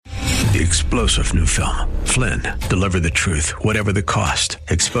The explosive new film, Flynn, deliver the truth, whatever the cost,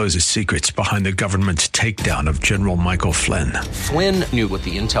 exposes secrets behind the government's takedown of General Michael Flynn. Flynn knew what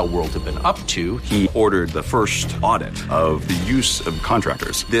the intel world had been up to. He ordered the first audit of the use of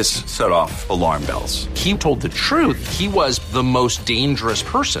contractors. This set off alarm bells. He told the truth. He was the most dangerous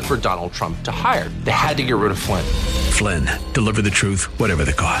person for Donald Trump to hire. They had to get rid of Flynn. Flynn, deliver the truth, whatever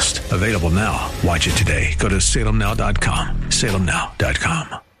the cost. Available now. Watch it today. Go to salemnow.com.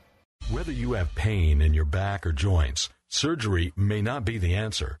 salemnow.com. Whether you have pain in your back or joints, surgery may not be the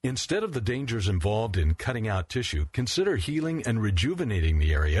answer. Instead of the dangers involved in cutting out tissue, consider healing and rejuvenating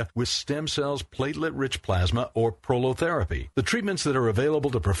the area with stem cells, platelet-rich plasma, or prolotherapy. The treatments that are available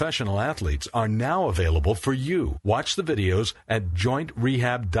to professional athletes are now available for you. Watch the videos at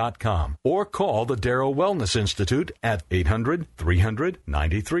jointrehab.com or call the Darrow Wellness Institute at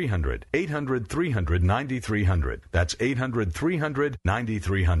 800-300-9300. 800-300-9300. That's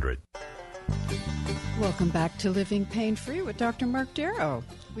 800-300-9300. Welcome back to Living Pain-Free with Dr. Mark Darrow.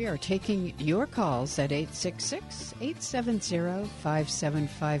 We are taking your calls at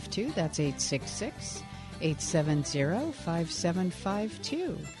 866-870-5752. That's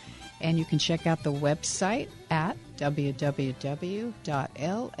 866-870-5752. And you can check out the website at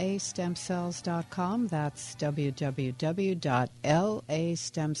www.lastemcells.com. That's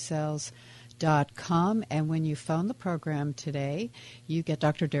www.lastemcells.com. And when you phone the program today, you get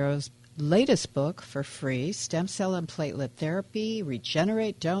Dr. Darrow's latest book for free, Stem Cell and Platelet Therapy,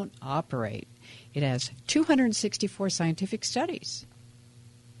 Regenerate, Don't Operate. It has 264 scientific studies.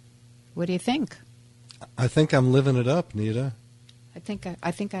 What do you think? I think I'm living it up, Nita. I think I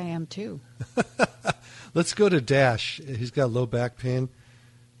am too. Let's go to Dash. He's got low back pain.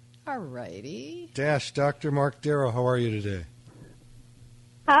 All righty. Dash, Dr. Mark Darrow, how are you today?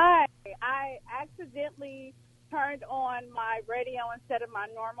 Hi. I accidentally turned on my radio instead of my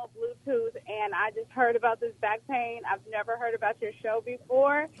normal Bluetooth, and I just heard about this back pain. I've never heard about your show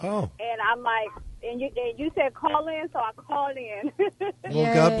before. Oh. And I'm like, and you said call in, so I called in.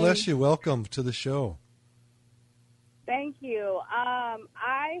 Well, God bless you. Welcome to the show. Thank you. I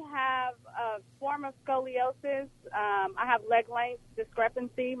have a form of scoliosis. I have leg length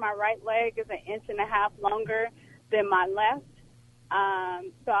discrepancy. My right leg is 1.5 inches longer than my left.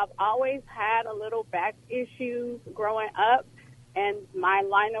 So I've always had a little back issues growing up, and my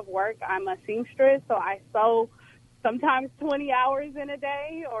line of work, I'm a seamstress, so I sew sometimes 20 hours in a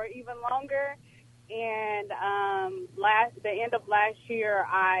day or even longer. And the end of last year,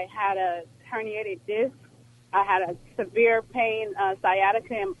 I had a herniated disc. I had a severe pain,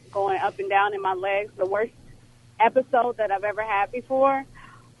 sciatica going up and down in my legs, the worst episode that I've ever had before.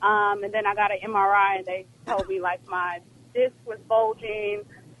 And then I got an MRI, and they told me, like, my disc was bulging,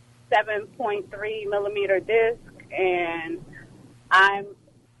 7.3 millimeter disc, and I'm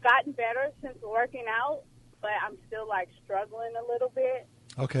gotten better since working out, but I'm still, like, struggling a little bit.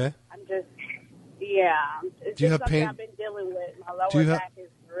 Okay. I'm just, yeah. It's do you just have something pain? I've been dealing with. My lower back is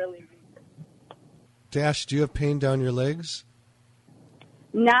really weak. Dash, do you have pain down your legs?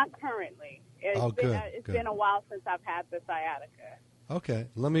 Not currently. It's good. been a while since I've had the sciatica. Okay.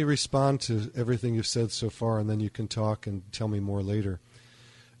 Let me respond to everything you've said so far, and then you can talk and tell me more later.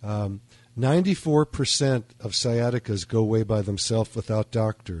 94% of sciaticas go away by themselves without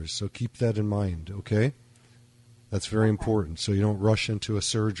doctors, so keep that in mind, okay? That's very important, so you don't rush into a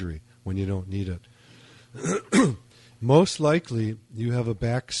surgery when you don't need it. Most likely, you have a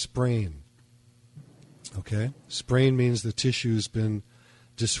back sprain. Okay, sprain means the tissue's been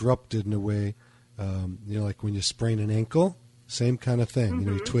disrupted in a way, like when you sprain an ankle, same kind of thing.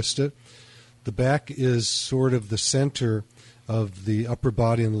 Mm-hmm. You twist it. The back is sort of the center of the upper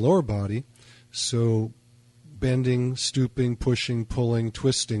body and the lower body, so bending, stooping, pushing, pulling,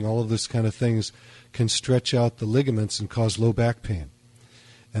 twisting, all of those kind of things can stretch out the ligaments and cause low back pain.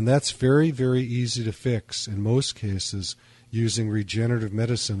 And that's very, very easy to fix in most cases using regenerative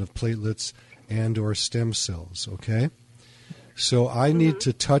medicine of platelets and or stem cells, okay? So I need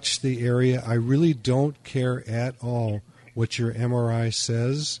to touch the area. I really don't care at all what your MRI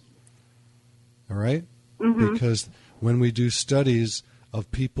says, all right? Mm-hmm. Because when we do studies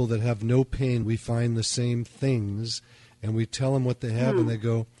of people that have no pain, we find the same things, and we tell them what they have, and they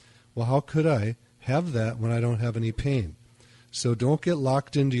go, well, how could I have that when I don't have any pain? So don't get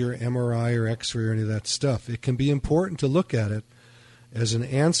locked into your MRI or X-ray or any of that stuff. It can be important to look at it as an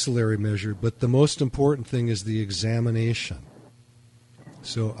ancillary measure, but the most important thing is the examination.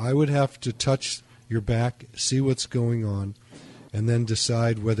 So I would have to touch your back, see what's going on, and then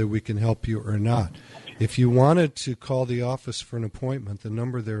decide whether we can help you or not. If you wanted to call the office for an appointment, the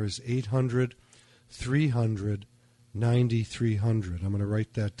number there is 800-300-9300. 9300. I'm going to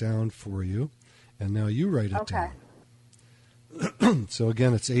write that down for you, and now you write it Okay. down. So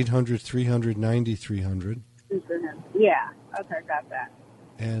again, it's 800-300-9300. Yeah. Okay, got that.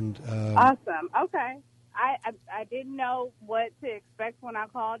 And Awesome. Okay. I didn't know what to expect when I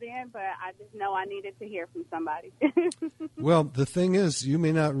called in, but I just know I needed to hear from somebody. well, the thing is, you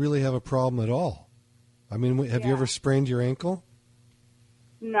may not really have a problem at all. I mean, have you ever sprained your ankle?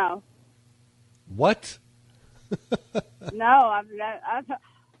 No. What? No, I've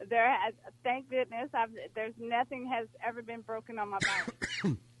thank goodness, there's nothing has ever been broken on my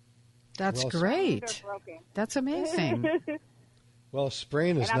body. That's Well, great. Broken. That's amazing. Well, a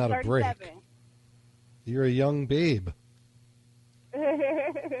sprain is And I'm not a break. 37. You're a young babe.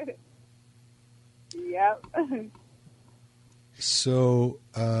 Yep. So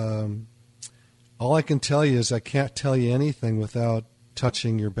all I can tell you is I can't tell you anything without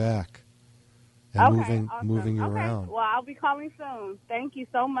touching your back and Okay, awesome. moving you Okay. around. Well, I'll be calling soon. Thank you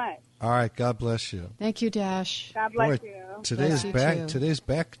so much. All right, God bless you. Thank you, Dash. God bless Boy, you. Today's Bless you too. Today's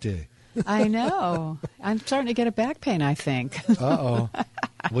back day. I know. I'm starting to get a back pain, I think. Uh-oh.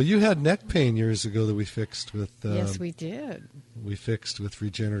 Well, you had neck pain years ago that we fixed with Yes, we did. we fixed with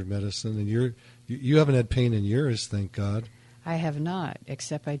regenerative medicine, and you haven't had pain in years, thank God. I have not,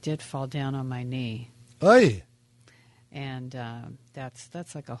 except I did fall down on my knee. Hey, And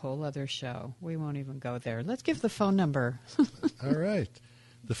that's like a whole other show. We won't even go there. Let's give the phone number. all right.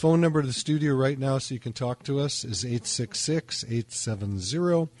 The phone number to the studio right now so you can talk to us is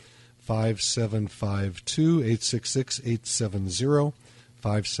 866-870-5752,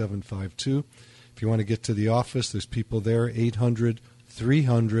 866-870-5752. If you want to get to the office, there's people there,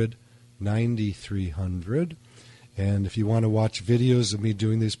 800-300-9300. And if you want to watch videos of me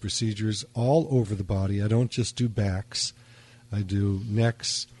doing these procedures all over the body, I don't just do backs. I do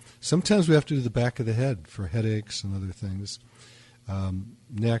necks. Sometimes we have to do the back of the head for headaches and other things.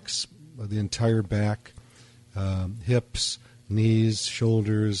 Necks, the entire back, hips, knees,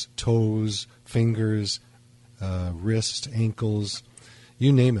 shoulders, toes, fingers, wrists, ankles,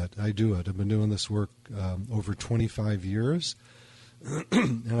 you name it, I do it. I've been doing this work over 25 years,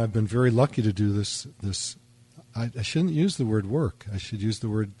 and I've been very lucky to do this. I shouldn't use the word work. I should use the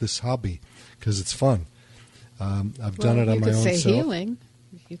word this hobby because it's fun. I've done it on my own self. You could say healing.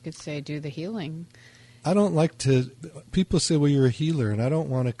 You could say do the healing. I don't like to. People say, "Well, you're a healer," and I don't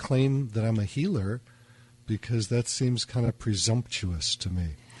want to claim that I'm a healer because that seems kind of presumptuous to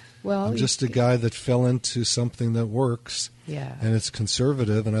me. Well, I'm just a guy that fell into something that works, Yeah. and it's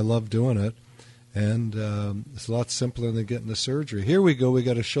conservative, and I love doing it. And it's a lot simpler than getting the surgery. Here we go. We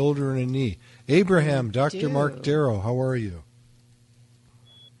got a shoulder and a knee. Abraham, Dr. Mark Darrow, how are you?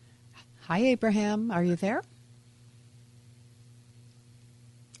 Hi, Abraham. Are you there?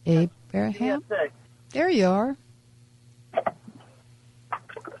 Abraham? There you are.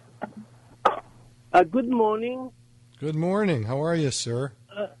 Good morning. Good morning. How are you, sir?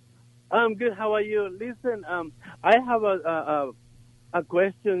 I'm good. How are you? Listen, I have a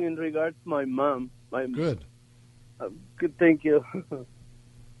question in regards to my mom. Good. Good. Thank you.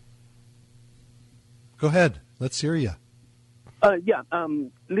 Go ahead. Let's hear you. Yeah.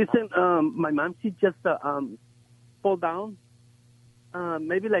 Listen, my mom, she just fell down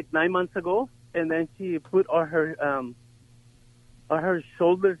maybe like 9 months ago, and then she put all her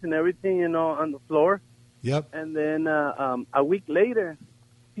shoulders and everything, on the floor. Yep. And then a week later,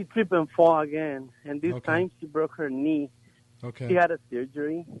 she tripped and fall again, and this time she broke her knee. Okay. She had a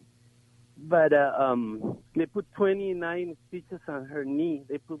surgery, but they put 29 stitches on her knee.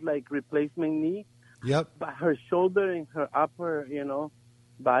 They put like replacement knee. Yep. But her shoulder and her upper,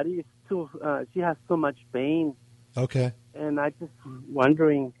 body is too. She has so much pain. Okay. And I just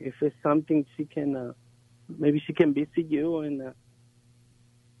wondering if it's something she can, maybe she can visit you and.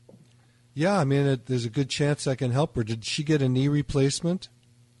 Yeah, I mean, there's a good chance I can help her. Did she get a knee replacement?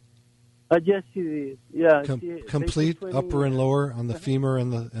 Yes, she did. Yeah. Complete upper and lower on the femur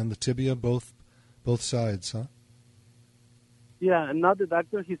and the tibia, both sides, huh? Yeah, and now the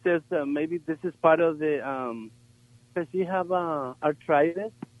doctor, he says maybe this is part of the, because she have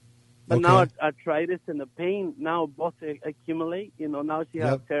arthritis, but now arthritis and the pain now both accumulate. Now she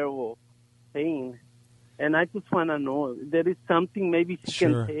has terrible pain, and I just want to know there is something maybe she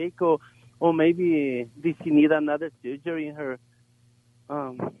can take, or maybe did she need another surgery in her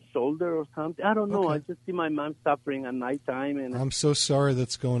shoulder or something? I don't know. I just see my mom suffering at nighttime, and I'm so sorry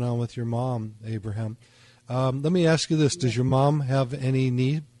that's going on with your mom, Abraham. Let me ask you this: does your mom have any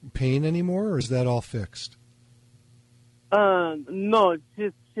knee pain anymore, or is that all fixed? No,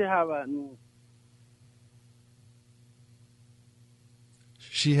 she have a.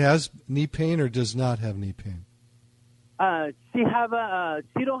 She has knee pain, or does not have knee pain? She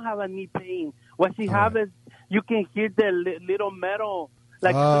don't have a knee pain. What she have right. is you can hear the little metal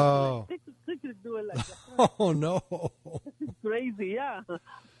like do it like that. Oh no. It's crazy, yeah.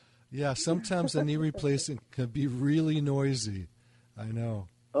 Yeah, sometimes the knee replacement can be really noisy. I know.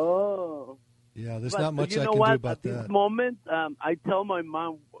 Oh. Yeah, there's But not much you I know can what? do about At that. this moment, I tell my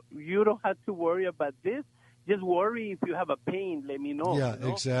mom, you don't have to worry about this. Just worry if you have a pain, let me know. Yeah, you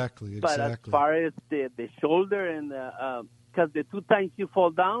know? exactly. But as far as the shoulder and because the 2 times she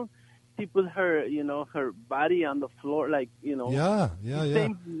fall down, she put her her body on the floor Yeah.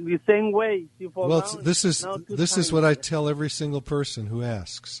 The same way she fall Well, down. this is what I tell every single person who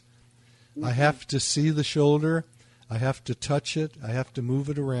asks. Mm-hmm. I have to see the shoulder, I have to touch it, I have to move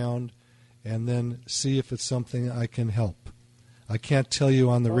it around, and then see if it's something I can help. I can't tell you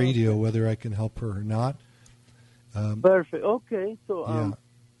on the radio whether I can help her or not. Perfect. Okay, so yeah.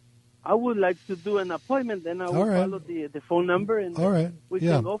 I would like to do an appointment, and I will follow the phone number, and we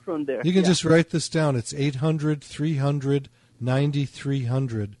can go from there. You can just write this down. It's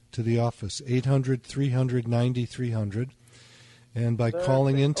 800-300-9300 to the office, 800-300-9300. And by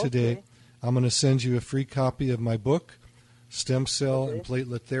calling in today, I'm going to send you a free copy of my book, Stem Cell and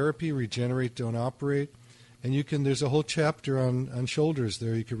Platelet Therapy, Regenerate, Don't Operate. And there's a whole chapter on shoulders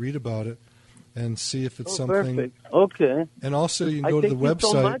there. You can read about it and see if it's something. Perfect. Okay. And also you can go to the website. Thank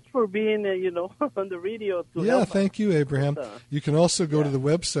you so much for being, on the radio to help thank you, Abraham. You can also go to the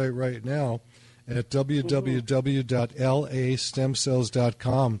website right now at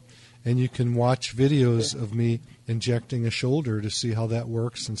www.lastemcells.com, and you can watch videos of me injecting a shoulder to see how that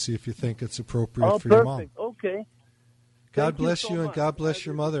works and see if you think it's appropriate for your mom. Okay. God bless you, and God bless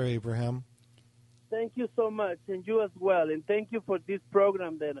your mother, Abraham. Thank you so much, and you as well. And thank you for this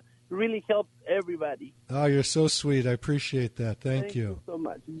program that really helps everybody. Oh, you're so sweet. I appreciate that. Thank you so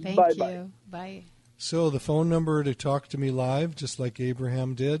much. Thank Bye-bye. you. Bye. So the phone number to talk to me live, just like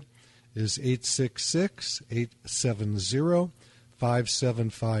Abraham did, is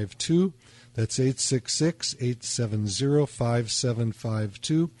 866-870-5752. That's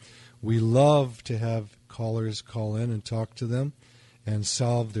 866-870-5752. We love to have callers call in and talk to them and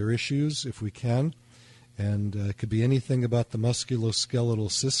solve their issues if we can. And it could be anything about the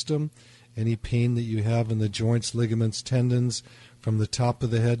musculoskeletal system, any pain that you have in the joints, ligaments, tendons, from the top of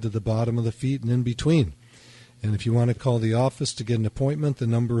the head to the bottom of the feet and in between. And if you want to call the office to get an appointment,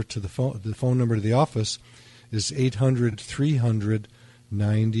 the phone number to the office is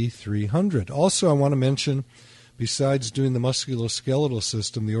 800-300-9300. Also, I want to mention, besides doing the musculoskeletal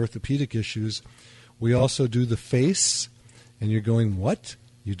system, the orthopedic issues, we also do the face. And you're going, what?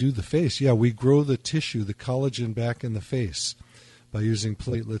 You do the face? Yeah, we grow the tissue, the collagen, back in the face by using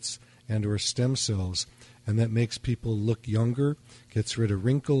platelets and or stem cells. And that makes people look younger, gets rid of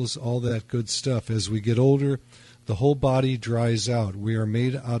wrinkles, all that good stuff. As we get older, the whole body dries out. We are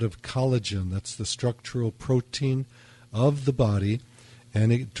made out of collagen. That's the structural protein of the body.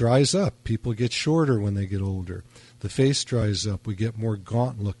 And it dries up. People get shorter when they get older. The face dries up. We get more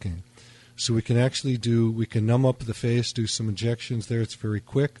gaunt looking. So we can numb up the face, do some injections there. It's very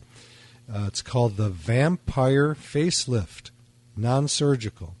quick. It's called the Vampire Facelift,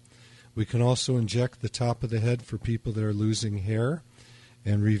 non-surgical. We can also inject the top of the head for people that are losing hair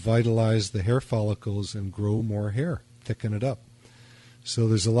and revitalize the hair follicles and grow more hair, thicken it up. So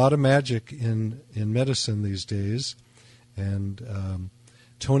there's a lot of magic in medicine these days. And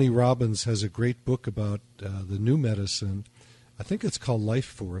Tony Robbins has a great book about the new medicine. I think it's called Life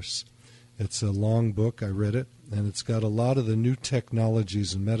Force. It's a long book. I read it, and it's got a lot of the new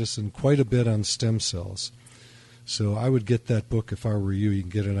technologies in medicine, quite a bit on stem cells. So I would get that book if I were you. You can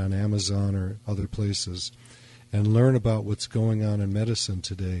get it on Amazon or other places and learn about what's going on in medicine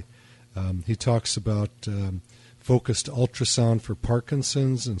today. He talks about focused ultrasound for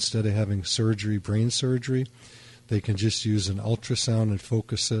Parkinson's. Instead of having surgery, brain surgery, they can just use an ultrasound and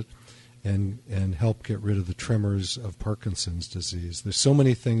focus it and help get rid of the tremors of Parkinson's disease. There's so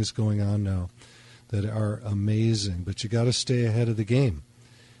many things going on now that are amazing, but you got to stay ahead of the game.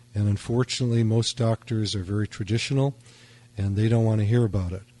 And unfortunately, most doctors are very traditional, and they don't want to hear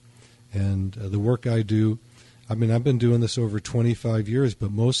about it. And the work I do, I've been doing this over 25 years,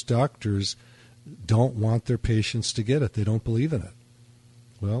 but most doctors don't want their patients to get it. They don't believe in it.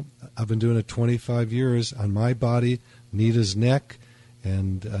 Well, I've been doing it 25 years on my body, Nita's neck,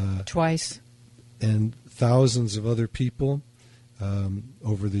 and twice, and thousands of other people.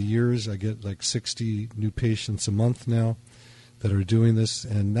 Over the years, I get like 60 new patients a month now that are doing this,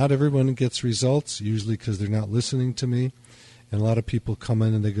 and not everyone gets results, usually because they're not listening to me. And a lot of people come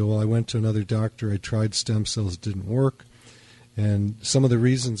in and they go, well, I went to another doctor, I tried stem cells, it didn't work. And some of the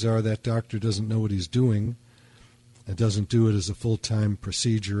reasons are that doctor doesn't know what he's doing, It doesn't do it as a full-time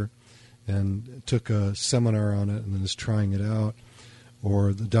procedure, and took a seminar on it and then is trying it out.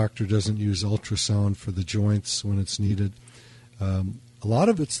 Or the doctor doesn't use ultrasound for the joints when it's needed. A lot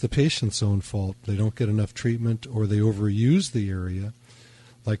of it's the patient's own fault. They don't get enough treatment, or they overuse the area.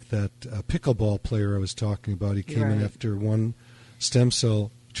 Like that pickleball player I was talking about. He came in after one stem cell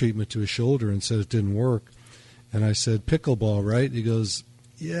treatment to his shoulder and said it didn't work. And I said, pickleball, right? He goes,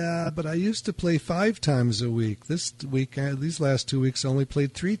 yeah, but I used to play 5 times a week. This week, these last 2 weeks, I only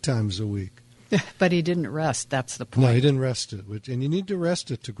played 3 times a week. But he didn't rest. That's the point. No, he didn't rest it. And you need to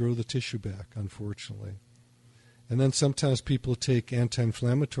rest it to grow the tissue back, unfortunately. And then sometimes people take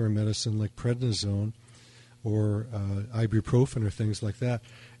anti-inflammatory medicine like prednisone or ibuprofen or things like that,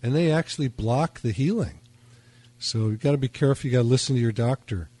 and they actually block the healing. So you've got to be careful. You've got to listen to your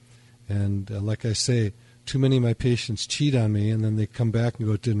doctor. And like I say, too many of my patients cheat on me, and then they come back and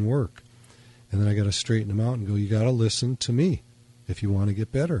go, it didn't work. And then I got to straighten them out and go, you got to listen to me if you want to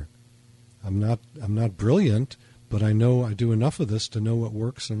get better. I'm not brilliant, but I know I do enough of this to know what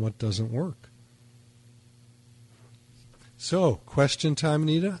works and what doesn't work. So, question time,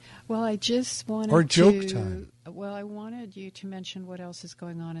 Anita? Well, I just wanted or joke time. Well, I wanted you to mention what else is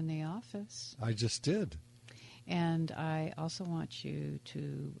going on in the office. I just did. And I also want you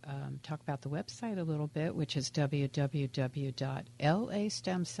to talk about the website a little bit, which is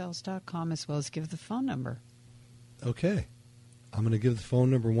www.lastemcells.com, as well as give the phone number. Okay. I'm going to give the phone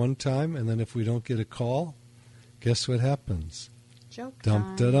number one time, and then if we don't get a call, guess what happens? Joke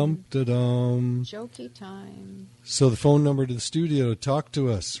time. Dum-da-dum-da-dum. Jokey time. So the phone number to the studio to talk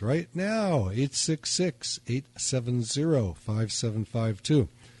to us right now, 866-870-5752.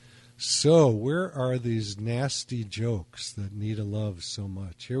 So where are these nasty jokes that Nita loves so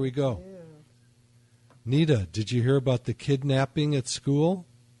much? Here we go. Ew. Nita, did you hear about the kidnapping at school?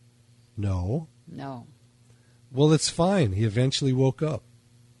 No. No. Well, it's fine. He eventually woke up.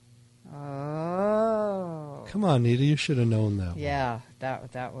 Oh. Come on, Nita. You should have known that one. Yeah,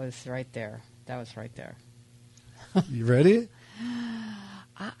 that was right there. That was right there. You ready?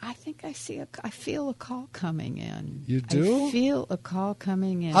 I think I feel a call coming in. You do? I feel a call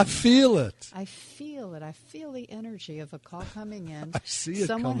coming in. I feel it. I feel it. I feel the energy of a call coming in. I see it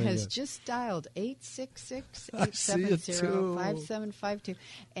Someone coming has in. just dialed 866-870-5752.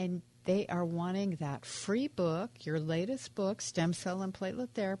 And they are wanting that free book, your latest book, Stem Cell and Platelet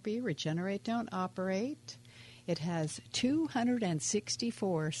Therapy, Regenerate, Don't Operate. It has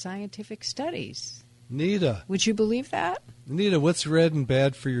 264 scientific studies. Nita. Would you believe that? Nita, what's red and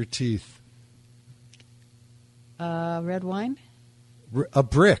bad for your teeth? Red wine? A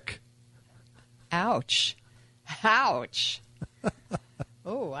brick. Ouch. Ouch.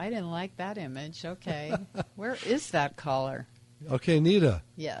 Oh, I didn't like that image. Okay. Where is that caller? Okay, Nita.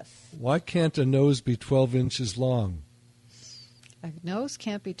 Yes. Why can't a nose be 12 inches long? A nose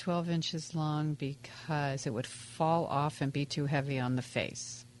can't be 12 inches long because it would fall off and be too heavy on the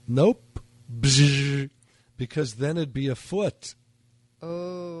face. Nope. Bzz, because then it'd be a foot.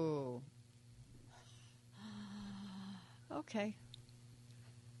 Oh. Okay.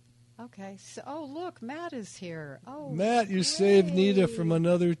 Okay. So, look, Matt is here. Oh, Matt, you great. saved Nita from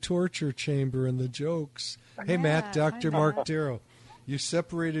another torture chamber in the jokes. Hey, Matt, Dr. Mark Darrow. You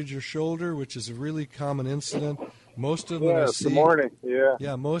separated your shoulder, which is a really common incident. Most of them I see. Good morning. Yeah.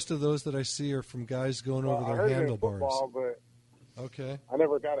 Yeah, most of those that I see are from guys going over their handlebars. Football, but okay. I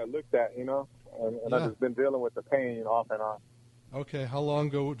never got it looked at, and I've just been dealing with the pain, off and on. Okay, how long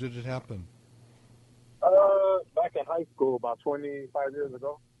ago did it happen? Back in high school, about 25 years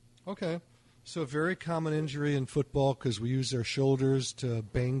ago. Okay, so a very common injury in football because we use our shoulders to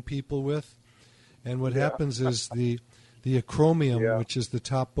bang people with. And what happens is the acromion, which is the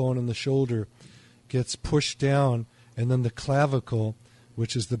top bone in the shoulder, gets pushed down, and then the clavicle,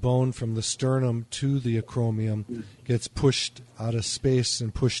 which is the bone from the sternum to the acromion, gets pushed out of space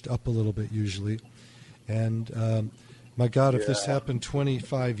and pushed up a little bit usually. And my God, if this happened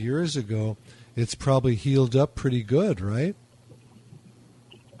 25 years ago, it's probably healed up pretty good, right?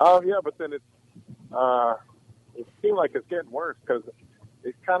 Yeah, but then it seemed like it's getting worse because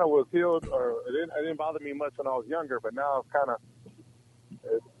it kind of was healed, or it didn't bother me much when I was younger, but now it's kind of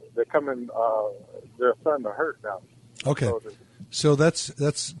they're starting to hurt now. Okay, so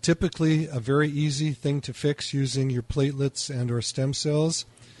that's typically a very easy thing to fix using your platelets and or stem cells.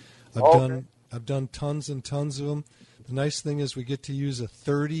 I've done tons and tons of them. The nice thing is we get to use a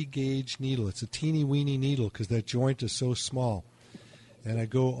 30-gauge needle. It's a teeny-weeny needle because that joint is so small. And I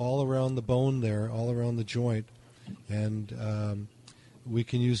go all around the bone there, all around the joint, and we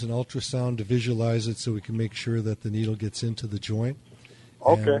can use an ultrasound to visualize it so we can make sure that the needle gets into the joint.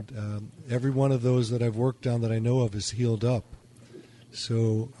 Okay. And every one of those that I've worked on that I know of is healed up.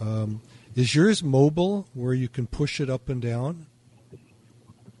 So is yours mobile where you can push it up and down?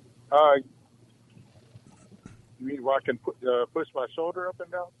 You mean where I can push my shoulder up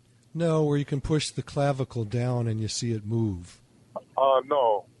and down? No, where you can push the clavicle down and you see it move.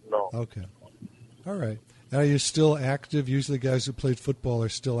 No. Okay. All right. Now, are you still active? Usually guys who played football are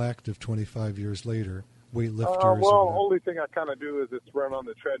still active 25 years later, weightlifters. Well, only thing I kind of do is just run on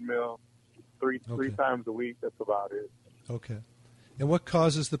the treadmill three times a week. That's about it. Okay. And what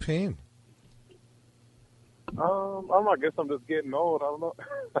causes the pain? I guess I'm just getting old. I don't know.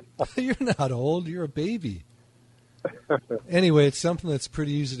 You're not old. You're a baby. Anyway, it's something that's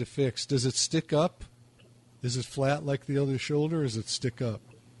pretty easy to fix. Does it stick up? Is it flat like the other shoulder, or does it stick up?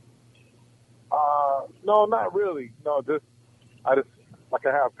 No, not really. No, I like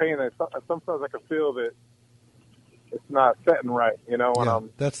I have pain. And sometimes I can feel that it's not setting right. When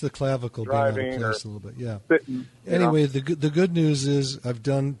I'm that's the clavicle being out of place a little bit. Yeah. Sitting, anyway, the good news is I've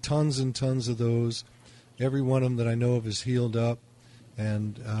done tons and tons of those. Every one of them that I know of is healed up,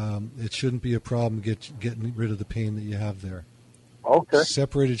 and it shouldn't be a problem getting rid of the pain that you have there. Okay.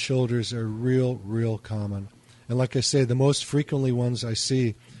 Separated shoulders are real common. And like I say, the most frequently ones I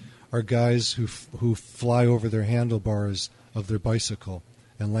see are guys who fly over their handlebars of their bicycle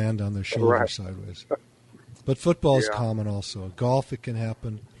and land on their shoulder sideways. But football is common also. Golf, it can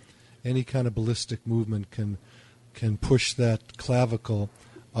happen. Any kind of ballistic movement can push that clavicle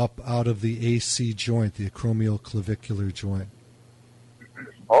up out of the AC joint, the acromioclavicular joint.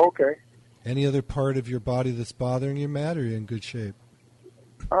 Okay. Any other part of your body that's bothering you, Matt, or are you in good shape?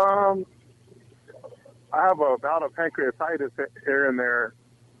 I have a bout of pancreatitis here and there.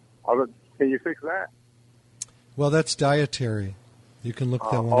 Can you fix that? Well, that's dietary. You can look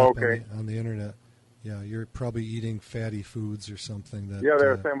that one up on the internet. Yeah, you're probably eating fatty foods or something. They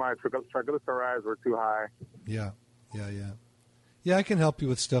were saying my triglycerides were too high. Yeah, I can help you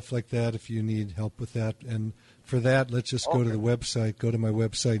with stuff like that if you need help with that. And for that, let's just go to the website. Go to my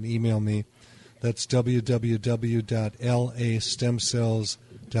website and email me. That's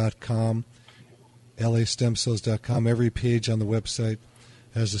www.lastemcells.com. lastemcells.com. Every page on the website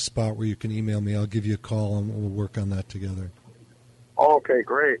has a spot where you can email me. I'll give you a call and we'll work on that together. Okay,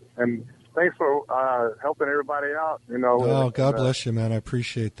 great. And thanks for helping everybody out. God bless you, man. I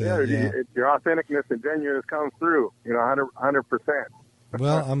appreciate that. Your authenticness and genuineness comes through. 100%.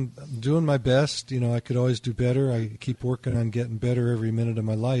 Well, I'm doing my best. I could always do better. I keep working on getting better every minute of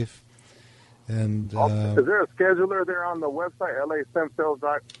my life. And is there a scheduler there on the website,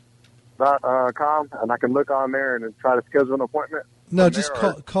 lastemcells.com, and I can look on there and try to schedule an appointment? No, just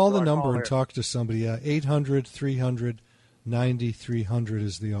call the number and talk to somebody. 800-300-9300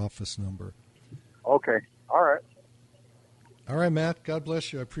 is the office number. Okay. All right. All right, Matt. God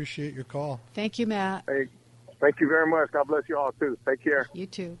bless you. I appreciate your call. Thank you, Matt. Hey, thank you very much. God bless you all, too. Take care. You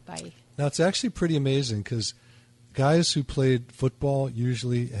too. Bye. Now, it's actually pretty amazing because guys who played football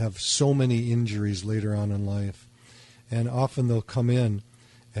usually have so many injuries later on in life. And often they'll come in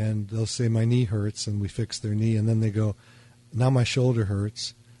and they'll say, my knee hurts, and we fix their knee. And then they go, now my shoulder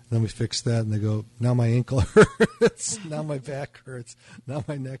hurts. And then we fix that, and they go, now my ankle hurts. Now my back hurts. Now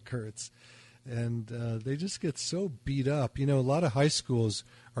my neck hurts. And they just get so beat up. A lot of high schools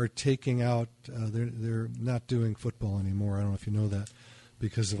are taking out, they're not doing football anymore. I don't know if you know that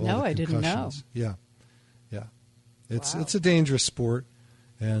because of all the concussions. No, I didn't know. Yeah. It's a dangerous sport,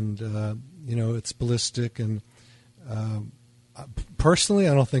 and, it's ballistic. And personally,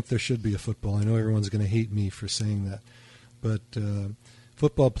 I don't think there should be a football. I know everyone's going to hate me for saying that. But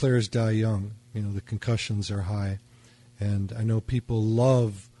football players die young. The concussions are high. And I know people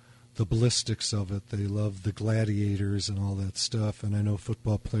love the ballistics of it. They love the gladiators and all that stuff. And I know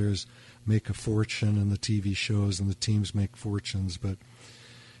football players make a fortune in the TV shows and the teams make fortunes. But,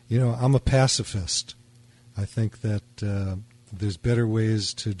 I'm a pacifist. I think that there's better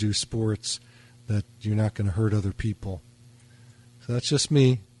ways to do sports that you're not going to hurt other people. So that's just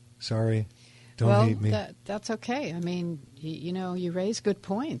me. Sorry. Don't hate me. That's okay. I mean, you raise good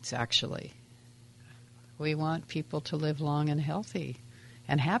points, actually. We want people to live long and healthy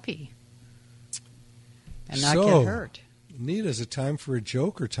and happy and not get hurt. Nita, is it time for a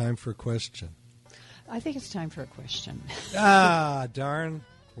joke or time for a question? I think it's time for a question. Darn.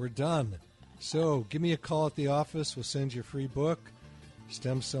 We're done. So give me a call at the office. We'll send you a free book,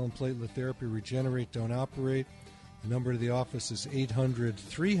 Stem Cell and Platelet Therapy, Regenerate, Don't Operate. The number to the office is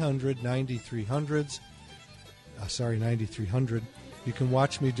 800-300-9300. 9300. You can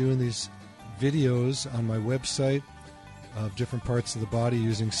watch me doing these videos on my website, of different parts of the body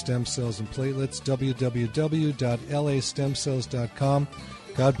using stem cells and platelets. www.lastemcells.com.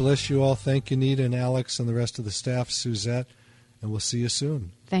 God bless you all. Thank you, Nita and Alex and the rest of the staff, Suzette, and we'll see you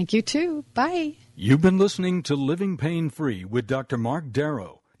soon. Thank you, too. Bye. You've been listening to Living Pain Free with Dr. Mark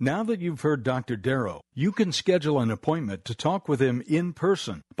Darrow. Now that you've heard Dr. Darrow, you can schedule an appointment to talk with him in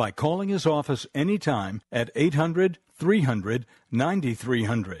person by calling his office anytime at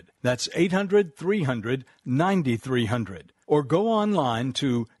 800-300-9300. That's 800-300-9300. Or go online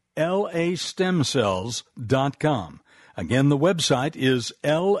to lastemcells.com. Again, the website is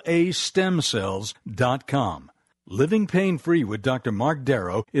lastemcells.com. Living Pain Free with Dr. Mark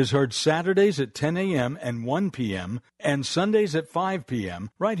Darrow is heard Saturdays at 10 a.m. and 1 p.m. and Sundays at 5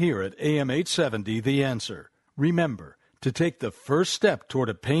 p.m. right here at AM 870 The Answer. Remember, to take the first step toward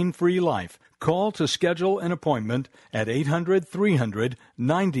a pain-free life, call to schedule an appointment at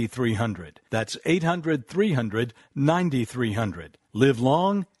 800-300-9300. That's 800-300-9300. Live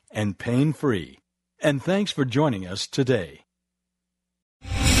long and pain-free. And thanks for joining us today.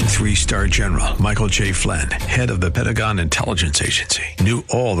 3-star General Michael J. Flynn, head of the Pentagon Intelligence Agency, knew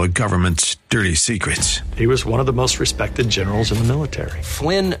all the government's dirty secrets. He was one of the most respected generals in the military.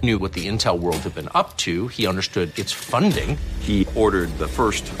 Flynn knew what the intel world had been up to. He understood its funding. He ordered the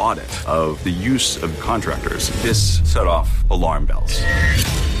first audit of the use of contractors. This set off alarm bells.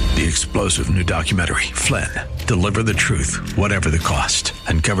 The explosive new documentary, Flynn, Deliver the Truth, Whatever the Cost,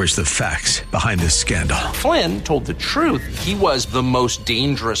 uncovers the facts behind this scandal. Flynn told the truth. He was the most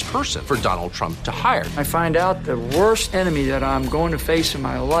dangerous person for Donald Trump to hire. I find out the worst enemy that I'm going to face in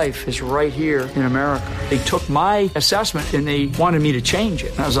my life is right here in America. They took my assessment and they wanted me to change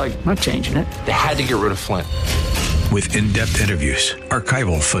it. And I was like, I'm not changing it. They had to get rid of Flynn. With in-depth interviews,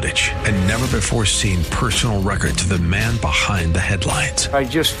 archival footage, and never-before-seen personal records of the man behind the headlines. I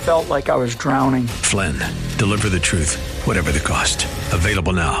just felt like I was drowning. Flynn, Deliver the Truth, Whatever the Cost.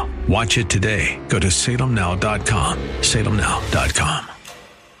 Available now. Watch it today. Go to salemnow.com. salemnow.com.